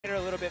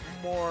little bit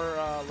more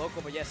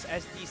local. But yes,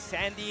 SD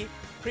Sandy,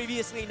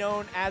 previously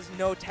known as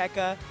No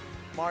Tekka,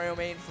 Mario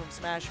main from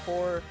Smash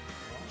 4,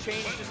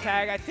 changed his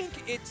tag. I think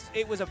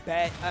it was a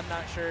bet. I'm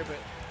not sure, but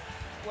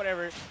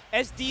whatever.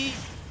 SD,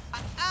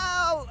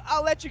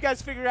 I'll let you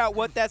guys figure out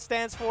what that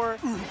stands for.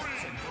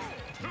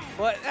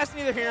 But that's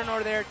neither here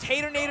nor there.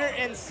 Taternator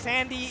and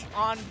Sandy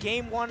on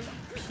Game 1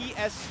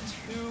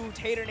 PS2.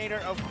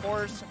 Taternator, of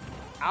course,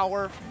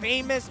 our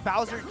famous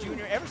Bowser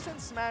Jr. Ever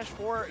since Smash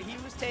 4, he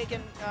was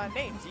taking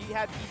names. He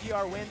had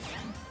BGR wins.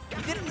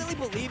 He didn't really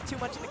believe too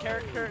much in the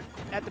character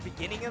at the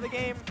beginning of the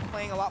game,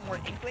 playing a lot more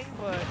Inkling,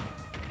 but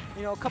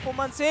you know, a couple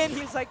months in,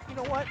 he was like, you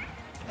know what?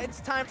 It's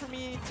time for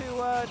me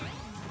to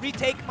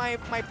retake my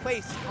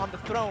place on the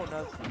throne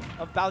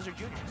of Bowser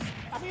Jr.'s.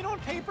 I mean, on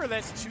paper,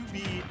 that's to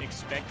be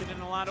expected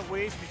in a lot of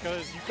ways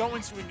because you go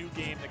into a new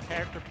game, the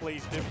character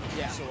plays differently.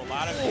 Yeah. So a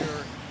lot of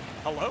your...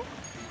 Hello?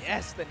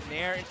 Yes, the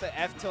nair into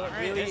F tilt.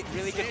 Really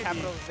good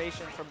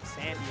capitalization from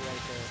Sandy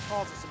right there.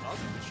 Causes some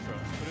ugly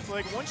distrust. But it's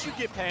like once you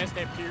get past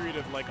that period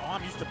of like, oh,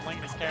 I'm used to playing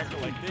this character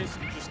like this,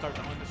 you just start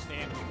to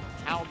understand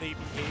how they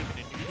behave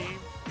in a new game.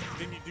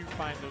 Then you do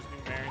find those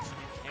new merits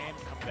and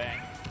you can come back.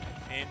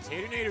 And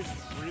Taternator's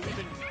really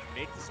been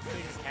making some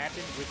things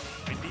happen with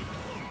Wendy.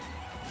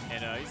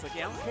 And he's like,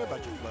 yeah, I don't care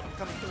about your flood. I'm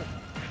coming through.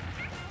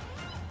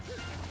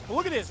 But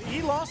look at this.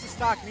 He lost his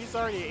stock, and he's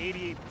already at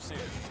 88%.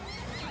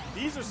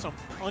 These are some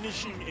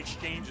punishing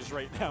exchanges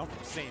right now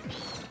from Sandy.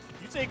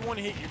 You take one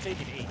hit, you're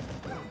taking 8.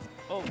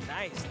 Oh,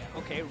 nice.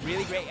 Okay,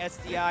 really great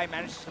SDI.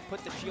 Manages to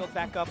put the shield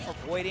back up,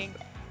 avoiding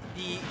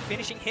the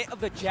finishing hit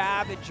of the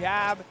jab. The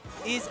jab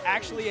is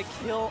actually a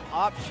kill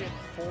option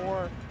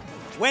for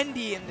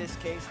Wendy in this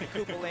case, the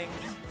Koopalings.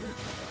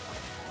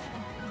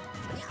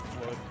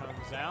 Flood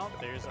comes out.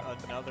 There's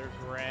another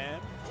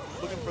grab.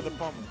 Looking for the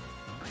bump.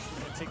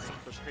 Gonna take some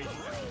frustration.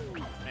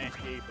 Smash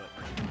A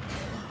button.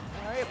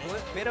 All right,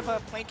 a bit of a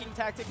planking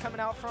tactic coming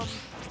out from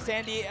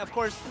Sandy. Of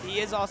course, he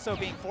is also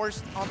being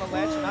forced on the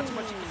ledge. Not too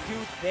much he can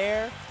do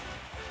there.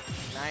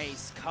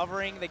 Nice,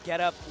 covering the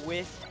getup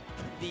with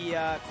the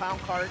clown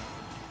cart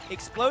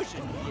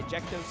explosion. The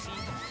ejecto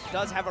seat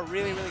does have a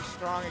really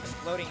strong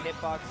exploding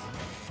hitbox.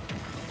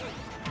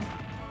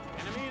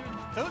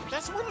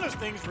 That's one of those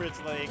things where it's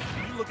like,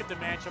 you look at the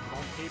matchup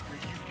on paper,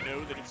 you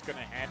know that it's going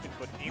to happen,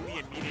 but in the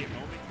immediate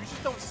moment, you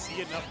just don't see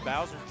enough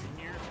Bowser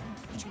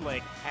Jr. to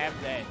like have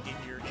that in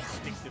your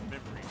instinctive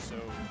memory. So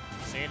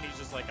Sandy's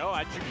just like, oh,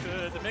 I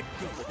juked the Mecha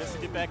Koopa just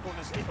to get back on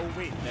the stage. Oh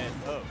wait, that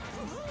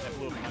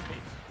blew up in my face.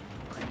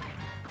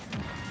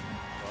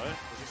 But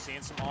we're just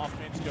seeing some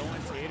offense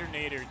going.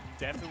 Taternator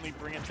definitely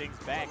bringing things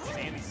back.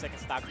 Sandy's second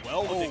stock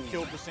well within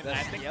kill percent.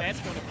 I think that's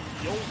going to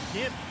be the old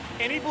gimp.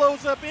 And he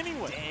blows up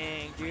anyway.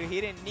 Dang, dude,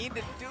 he didn't need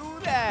to do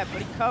that,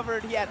 but he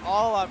covered. He had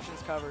all options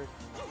covered.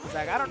 He's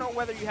like, I don't know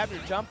whether you have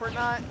your jump or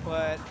not,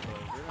 but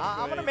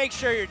I'm going to make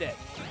sure you're dead.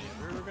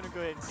 Yeah, we're going to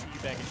go ahead and see you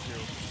back at zero.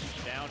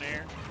 Down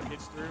air,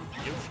 hits through,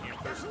 Yoshi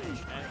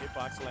impersonation. That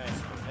hitbox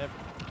lasts forever.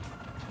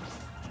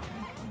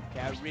 Okay,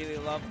 I really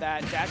love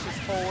that. Dashes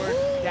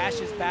forward,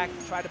 dashes back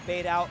to try to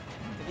bait out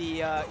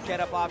the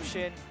get-up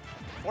option.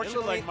 Fortunately, it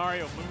looked like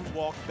Mario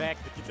moonwalked back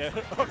to get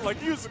that. Like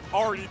he was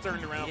already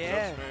turned around for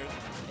that smash.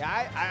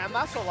 Yeah, I'm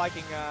also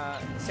liking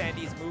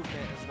Sandy's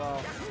movement as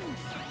well.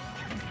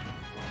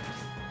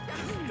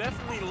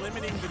 Definitely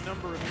limiting the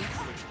number of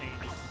neutral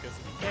exchanges because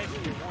if you catch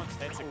it once,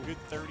 that's a good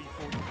 30–40%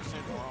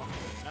 more often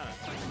than not.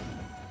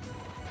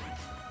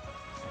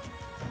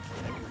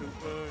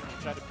 Koopa, you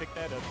try to pick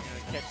that up, you're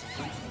going to catch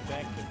some boost in the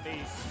back of the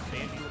face.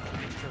 Sandy looking to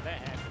make sure that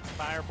happens.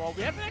 Fireball,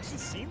 we haven't actually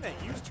seen that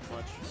used too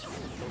much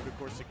over the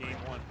course of game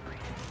 1.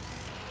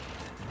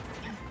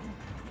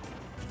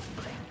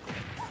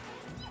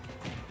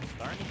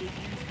 Starting to get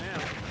used now.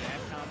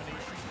 That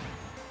combination.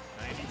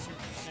 92%.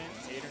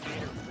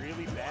 Taternator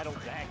really battled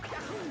back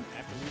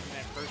after losing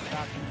that first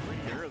stock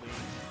pretty early.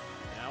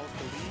 Now with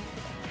the lead.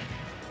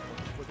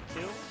 Looking for the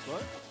kill,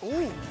 but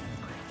ooh!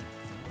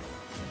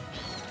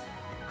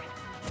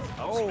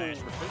 Smash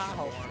for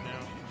Fisherborn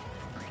now.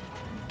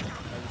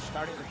 They're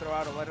starting to throw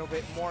out a little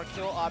bit more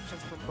kill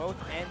options from both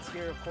ends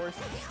here, of course.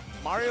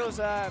 Mario's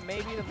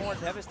maybe the more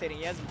devastating.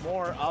 He has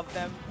more of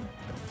them.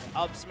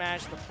 Up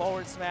smash, the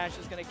forward smash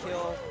is going to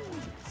kill.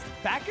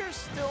 Back air's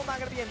still not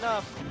going to be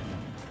enough.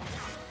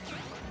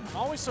 I'm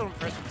always so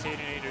impressed with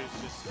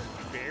Taternator's just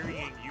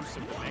varying use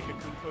of the Mecha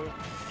Koopa.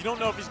 You don't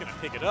know if he's going to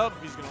pick it up,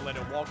 if he's going to let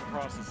it walk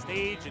across the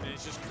stage, and it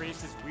just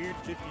creates this weird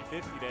 50-50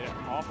 that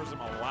offers him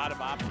a lot of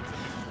options.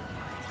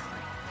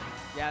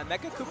 Yeah,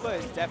 Mecha Koopa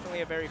is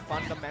definitely a very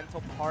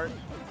fundamental part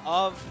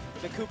of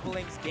the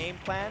Koopalings game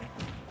plan.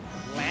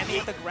 Landing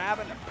with the grab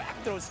and the back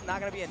throw is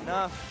not going to be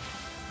enough.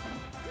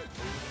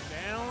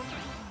 Down,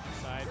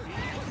 side B.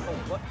 Oh,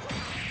 what?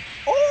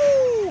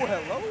 Oh,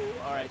 hello.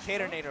 All right,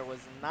 Taternator was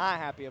not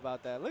happy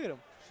about that. Look at him.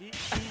 He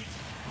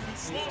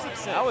seems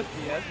upset. That was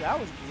BS. That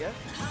was BS.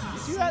 You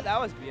see that? That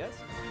was BS.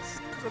 He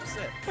seems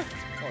upset.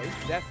 Oh,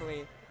 he's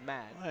definitely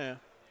mad. Oh, yeah.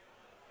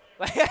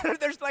 Like,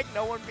 there's like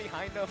no one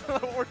behind him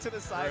or to the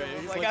side of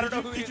him. Like, I don't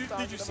know who he's talking about.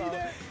 Did you see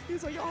that?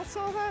 He's like, y'all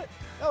saw that?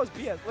 That was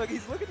BS. Look,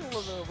 he's looking to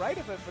the right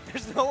of him, but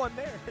there's no one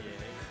there.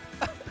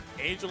 Yeah.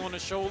 Angel on the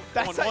shoulder,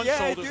 on one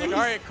yeah, shoulder, dude, like,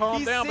 all right,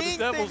 calm down. But the seeing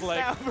devil's things like,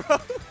 now, bro.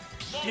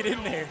 get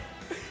in there.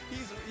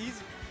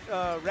 He's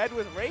red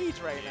with rage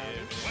right now.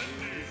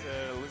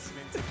 He's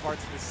listening to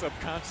parts of his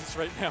subconscious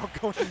right now,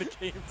 going in the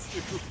game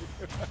too.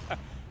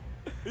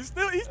 he's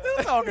still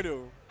talking to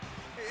him.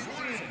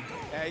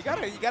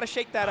 Yeah, you gotta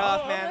shake that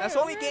off, man. That's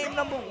only game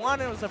number 1,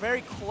 and it was a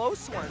very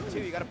close one too.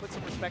 You gotta put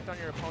some respect on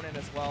your opponent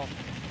as well.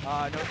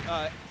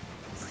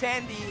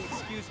 Sandy,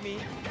 excuse me,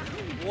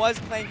 was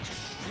playing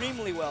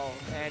extremely well,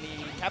 and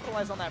he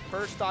capitalized on that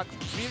first stock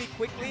really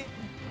quickly.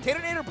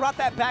 Taternator brought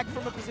that back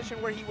from a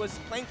position where he was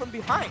playing from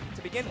behind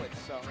to begin with.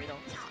 So, you know,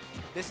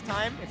 this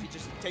time, if he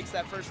just takes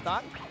that first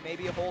stock,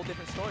 maybe a whole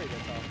different story to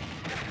tell.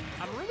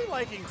 I'm really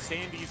liking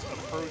Sandy's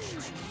approach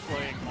to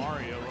playing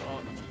Mario.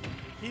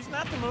 He's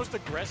not the most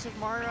aggressive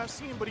Mario I've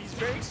seen, but he's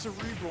very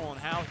cerebral in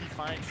how he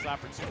finds his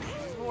opportunities.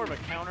 He's more of a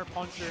counter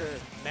puncher,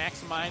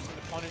 maximizing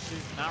the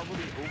punishes, not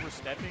really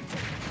overstepping.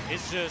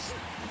 It's just,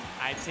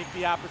 I take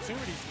the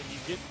opportunities. When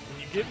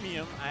you give me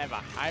them, I have a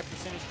high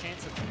percentage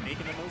chance of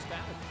making the most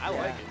out of it. I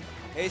like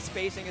it. His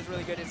spacing is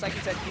really good. It's like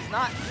you said, he's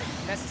not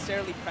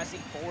necessarily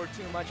pressing forward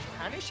too much,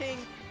 punishing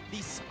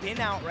the spin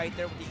out right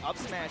there with the up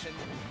smash. And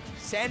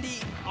Sandy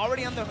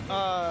already on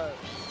the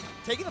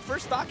taking the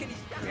first stock, and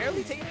he's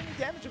barely taking any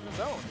damage of his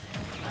own.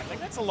 I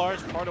think that's a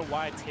large part of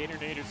why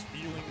Taternator's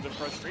feeling the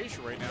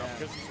frustration right now,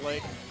 because he's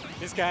like,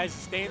 this guy's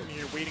standing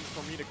here waiting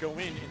for me to go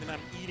in, and then I'm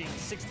eating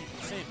 60%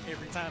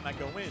 every time I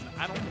go in.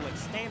 I don't feel like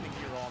standing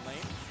here all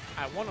night.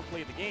 I want to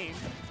play the game.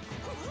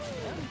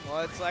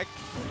 Well, it's like,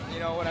 you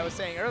know, what I was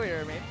saying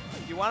earlier, I mean,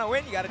 if you want to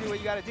win, you got to do what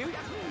you got to do. You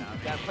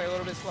got to play a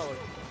little bit slower.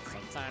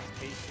 Sometimes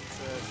patience,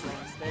 slow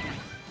and steady,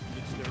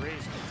 gets you the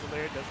race. Until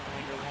there, doesn't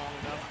linger long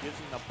enough, gives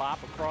him the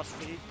bop across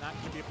stage, not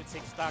going to be able to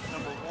take stock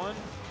number 1.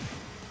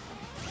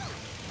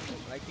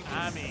 Like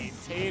I mean,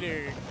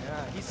 Tater,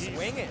 he's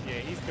swinging. Yeah,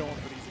 he's going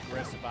for these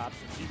aggressive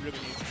options. He really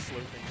needs to slow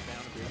things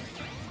down a bit.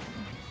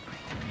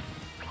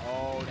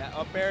 Oh, that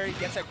up air, he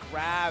gets a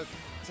grab.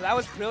 So that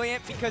was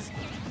brilliant because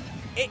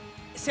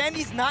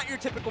Sandy's not your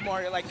typical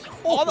Mario. Like,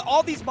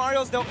 all these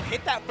Marios, they'll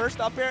hit that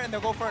first up air and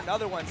they'll go for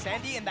another one.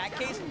 Sandy, in that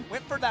case,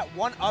 went for that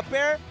one up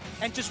air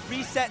and just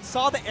reset,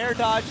 saw the air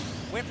dodge,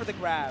 went for the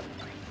grab,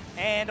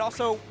 and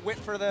also went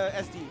for the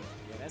SD.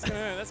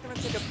 Yeah, that's gonna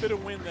take a bit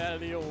of wind out of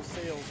the old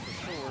sails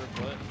for sure,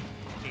 but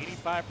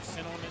 85%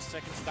 on this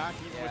second stock,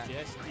 even with the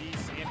SD.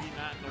 Sandy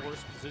not in the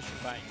worst position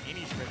by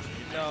any stretch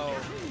of the No,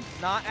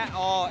 not at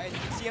all. And you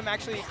can see him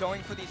actually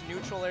going for these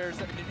neutral airs.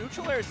 I mean, the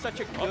neutral air is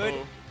such a good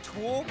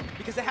tool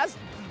because it has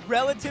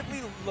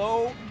relatively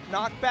low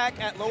knockback.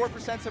 At lower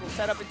percents, it will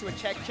set up into a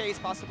check chase,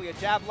 possibly a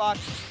jab lock.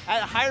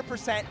 At a higher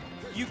percent,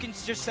 you can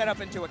just set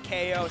up into a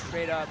KO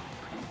straight up.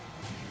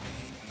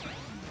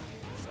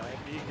 Side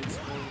B gets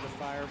through the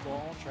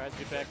fireball, tries to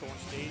get back on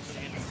stage.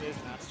 Sandy says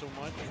not so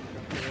much.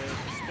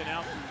 Spin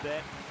out through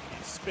that.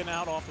 Spin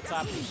out off the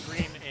top of the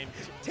screen, and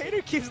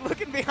Tater keeps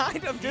looking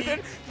behind him,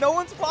 dude. No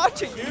one's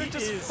watching, dude.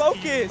 Just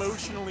focus. He's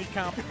emotionally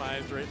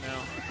compromised right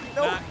now.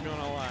 Not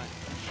gonna lie.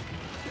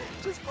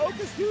 Just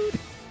focus, dude.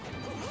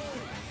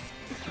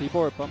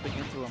 People are bumping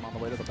into him on the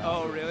way to the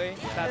bathroom. Oh, really?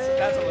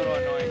 That's a little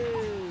annoying.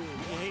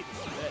 You hate to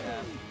see that.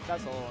 Yeah,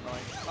 that's a little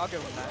annoying. I'll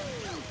give him that.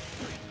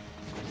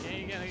 Yeah,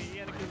 you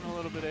gotta give him a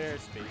little bit of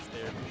airspace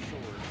there for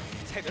sure.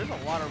 Hey, there's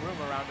a lot of room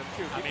around him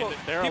too. I mean,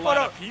 there are a lot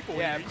of people in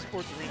the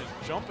esports arena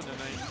jumping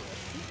tonight.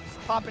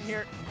 Just pop in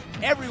here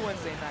every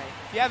Wednesday night.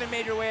 If you haven't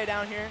made your way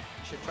down here,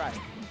 you should try it.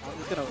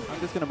 I'm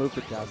just gonna move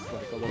the jazz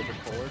like a little bit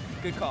forward.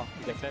 Good call.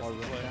 I think that's the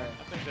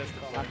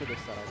play. After this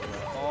set, I'll do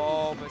that.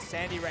 Oh, but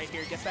Sandy right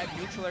here gets that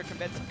neutral air,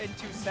 converts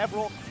into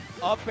several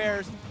up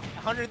airs.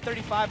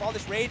 135, all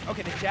this rage.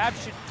 Okay, the jab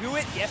should do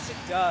it. Yes, it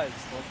does.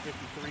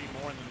 153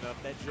 more than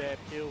enough. That jab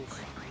kills.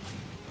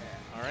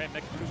 All right,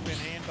 Mecha Koopa in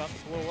hand, about to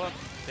blow up.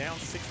 Down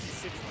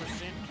 66%.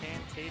 Can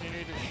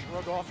Taternator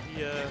shrug off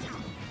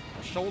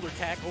the shoulder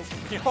tackles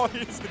from the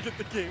audience to get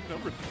the game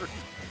number 3?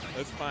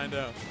 Let's find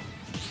out.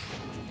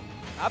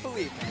 I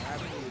believe, man. I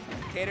believe.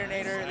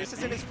 Taternator, this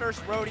isn't his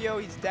first rodeo.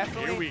 He's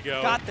definitely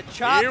got the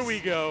chops. Here we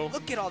go.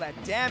 Look at all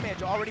that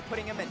damage, already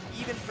putting him in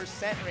even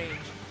percent range.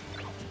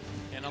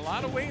 In a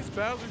lot of ways,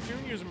 Bowser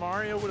Jr.'s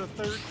Mario with a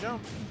third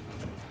jump.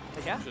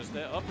 Yeah. Just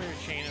that up air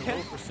chain at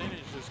low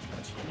percentage just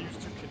continues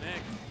to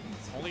connect.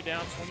 Only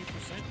down 20%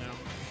 now.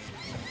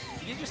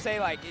 You can just say,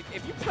 like,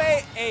 if you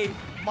play a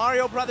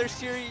Mario Brothers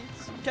series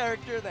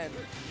character, then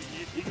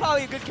you're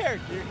probably a good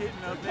character. You're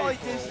hitting up there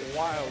for a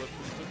while if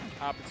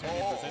this opportunity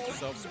presents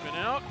itself. Spin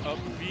out, up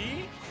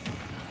B.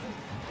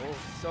 Oh,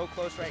 so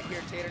close right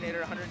here. Taternator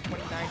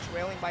 129,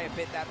 trailing by a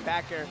bit. That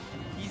back air.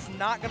 He's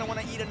not going to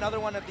want to eat another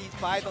one of these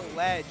by the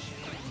ledge.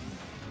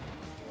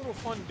 A little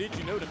fun, did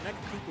you know that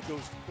Mecha Koopa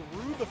goes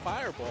through the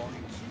fireball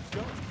and keeps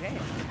going. Damn.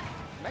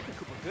 Mecha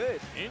Koopa good.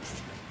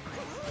 Interesting.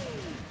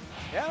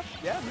 Yeah,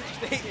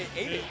 he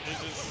ate it.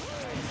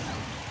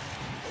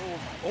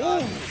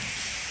 Oh.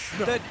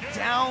 The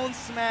down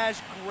smash,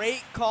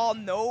 great call,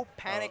 no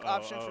panic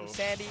option from oh.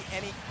 Sandy,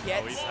 and he Oh,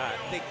 gets he's hot.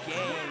 the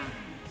game.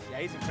 Yeah,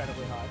 he's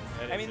incredibly hot.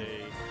 That I is mean,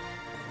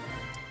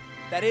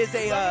 a that is It's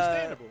a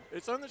understandable.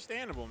 It's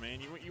understandable, man.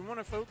 You want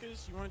to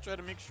focus. You want to try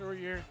to make sure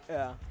you're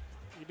yeah.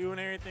 doing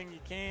everything you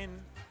can.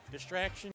 Distraction.